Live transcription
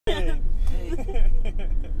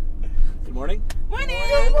Good morning. Morning.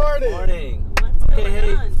 Good morning. Morning. What's Okay, going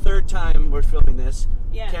hey, on? third time we're filming this.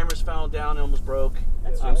 Yeah. Camera's fell down and almost broke.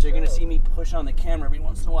 That's So you're gonna see me push on the camera every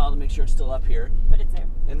once in a while to make sure it's still up here. But it's there.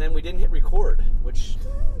 And then we didn't hit record, which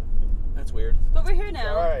that's weird. But we're here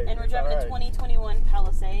now, alright, and we're it's driving a alright. 2021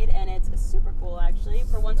 Palisade, and it's super cool actually.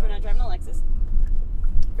 For once, we're not driving a Lexus.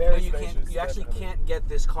 Very you spacious, actually definitely. can't get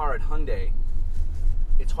this car at Hyundai.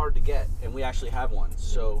 It's hard to get, and we actually have one.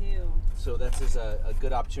 So We do. So that's a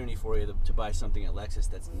good opportunity for you to buy something at Lexus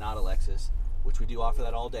that's not a Lexus, which we do offer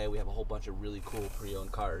that all day. We have a whole bunch of really cool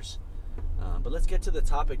pre-owned cars. But let's get to the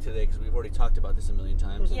topic today because we've already talked about this a million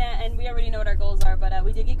times. Yeah, and we already know what our goals are, but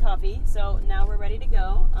we did get coffee, so now we're ready to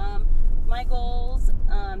go. My goals,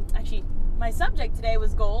 actually, my subject today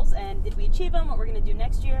was goals, and did we achieve them? What we're going to do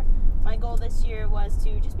next year. My goal this year was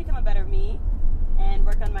to just become a better me and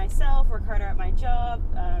work on myself, work harder at my job,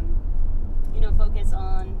 focus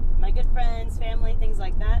on my good friends, family, things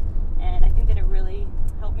like that. And I think that it really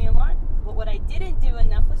helped me a lot. But what I didn't do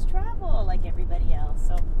enough was travel like everybody else.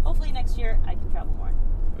 So hopefully next year I can travel more.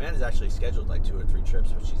 Amanda's actually scheduled like 2 or 3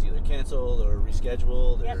 trips, but she's either canceled or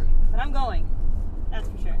rescheduled. Yep, Or... but I'm going. That's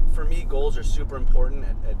for sure. For me, goals are super important.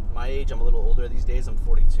 At my age, I'm a little older these days. I'm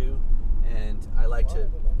 42, and I like to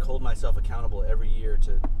hold myself accountable every year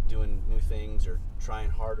to doing new things or trying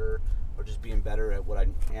harder or just being better at what I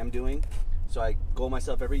am doing. So I goal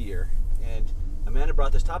myself every year. And Amanda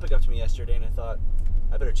brought this topic up to me yesterday, and I thought,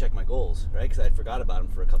 I better check my goals, right? Because I had forgot about them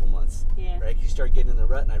for a couple months, Yeah. right? Because you start getting in the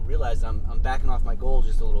rut, and I realized I'm backing off my goals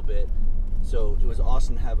just a little bit. So it was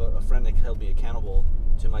awesome to have a friend that held me accountable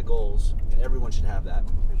to my goals, and everyone should have that.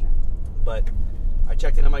 For sure. But I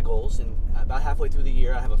checked in on my goals, and about halfway through the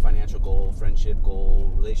year, I have a financial goal, friendship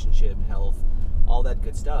goal, relationship, health, all that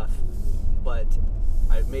good stuff. But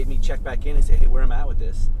it made me check back in and say, hey, where am I at with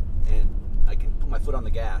this? And I can put my foot on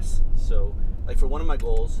the gas. So, like for one of my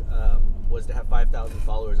goals was to have 5,000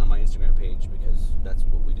 followers on my Instagram page, because that's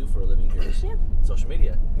what we do for a living here is Yeah. social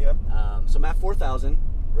media. Yep. So I'm at 4,000,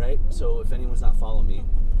 right? So if anyone's not following me,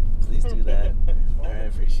 please do that. I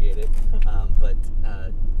appreciate it. But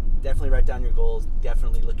definitely write down your goals.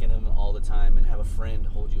 Definitely look in them all the time, and have a friend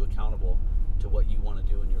hold you accountable to what you want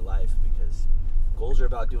to do in your life, because goals are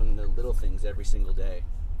about doing the little things every single day,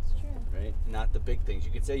 It's true. right? Not the big things.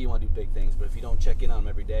 You could say you want to do big things, but if you don't check in on them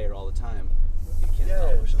every day or all the time, you can't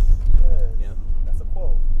accomplish them. Yes. Yep. That's a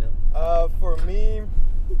quote. Yep. For me,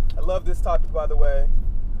 I love this topic, by the way.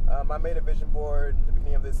 I made a vision board at the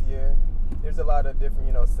beginning of this year. There's a lot of different,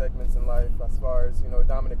 segments in life as far as,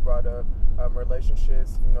 Dominic brought up,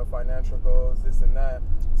 relationships, financial goals, this and that.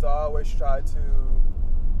 So I always try to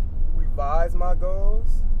revise my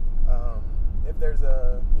goals if there's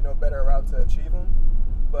a, better route to achieve them.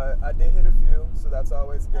 But I did hit a few, so that's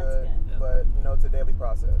always good. That's good. Yeah. But, it's a daily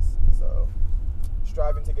process. So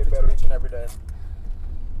striving to get better each and every day.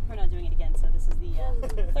 We're not doing it again, so this is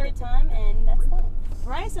the third time, and that's that.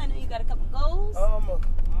 Bryce, I know you got a couple goals.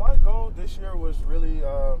 My goal this year was really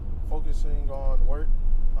focusing on work.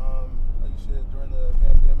 Like you said, during the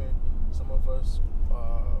pandemic, some of us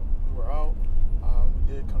we were out.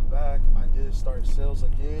 We did come back. I did start sales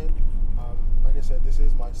again. Like I said, this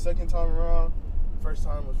is my second time around. First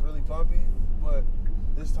time was really bumpy, but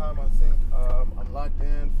this time I think I'm locked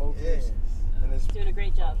in, focused, and it's Doing a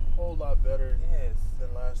great job. a whole lot better Yes.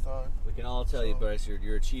 than last time. We can all tell you, Bryce,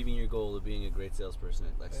 you're achieving your goal of being a great salesperson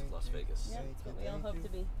at Lexus Thank Las you. Vegas. Yeah, that's what we all hope to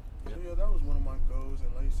be. So yeah, that was one of my goals,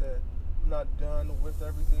 and like you said, I'm not done with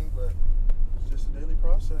everything, but it's just a daily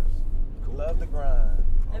process. Love the grind.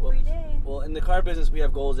 Every day. Well, in the car business, we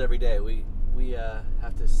have goals every day. We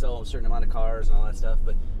have to sell a certain amount of cars and all that stuff,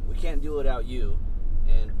 but we can't do it without you.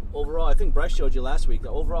 And overall, I think Bryce showed you last week, the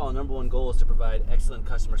overall number one goal is to provide excellent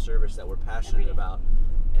customer service that we're passionate about.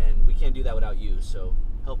 And we can't do that without you. So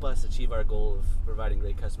help us achieve our goal of providing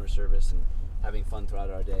great customer service and having fun throughout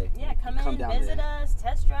our day. Yeah, come in, down visit today. us,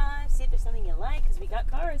 test drive, see if there's something you like, because we got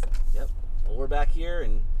cars. Yep. Well, we're back here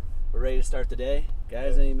and we're ready to start the day.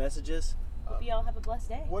 Guys, any messages? Hope you all have a blessed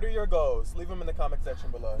day. What are your goals? Leave them in the comment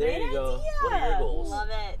section below. There Great you go. idea. What are your goals? Love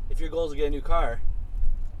it. If your goal is to get a new car,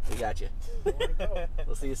 we got you. There we go.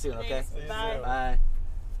 We'll see you soon, okay? Thanks. See you Bye. soon. Bye.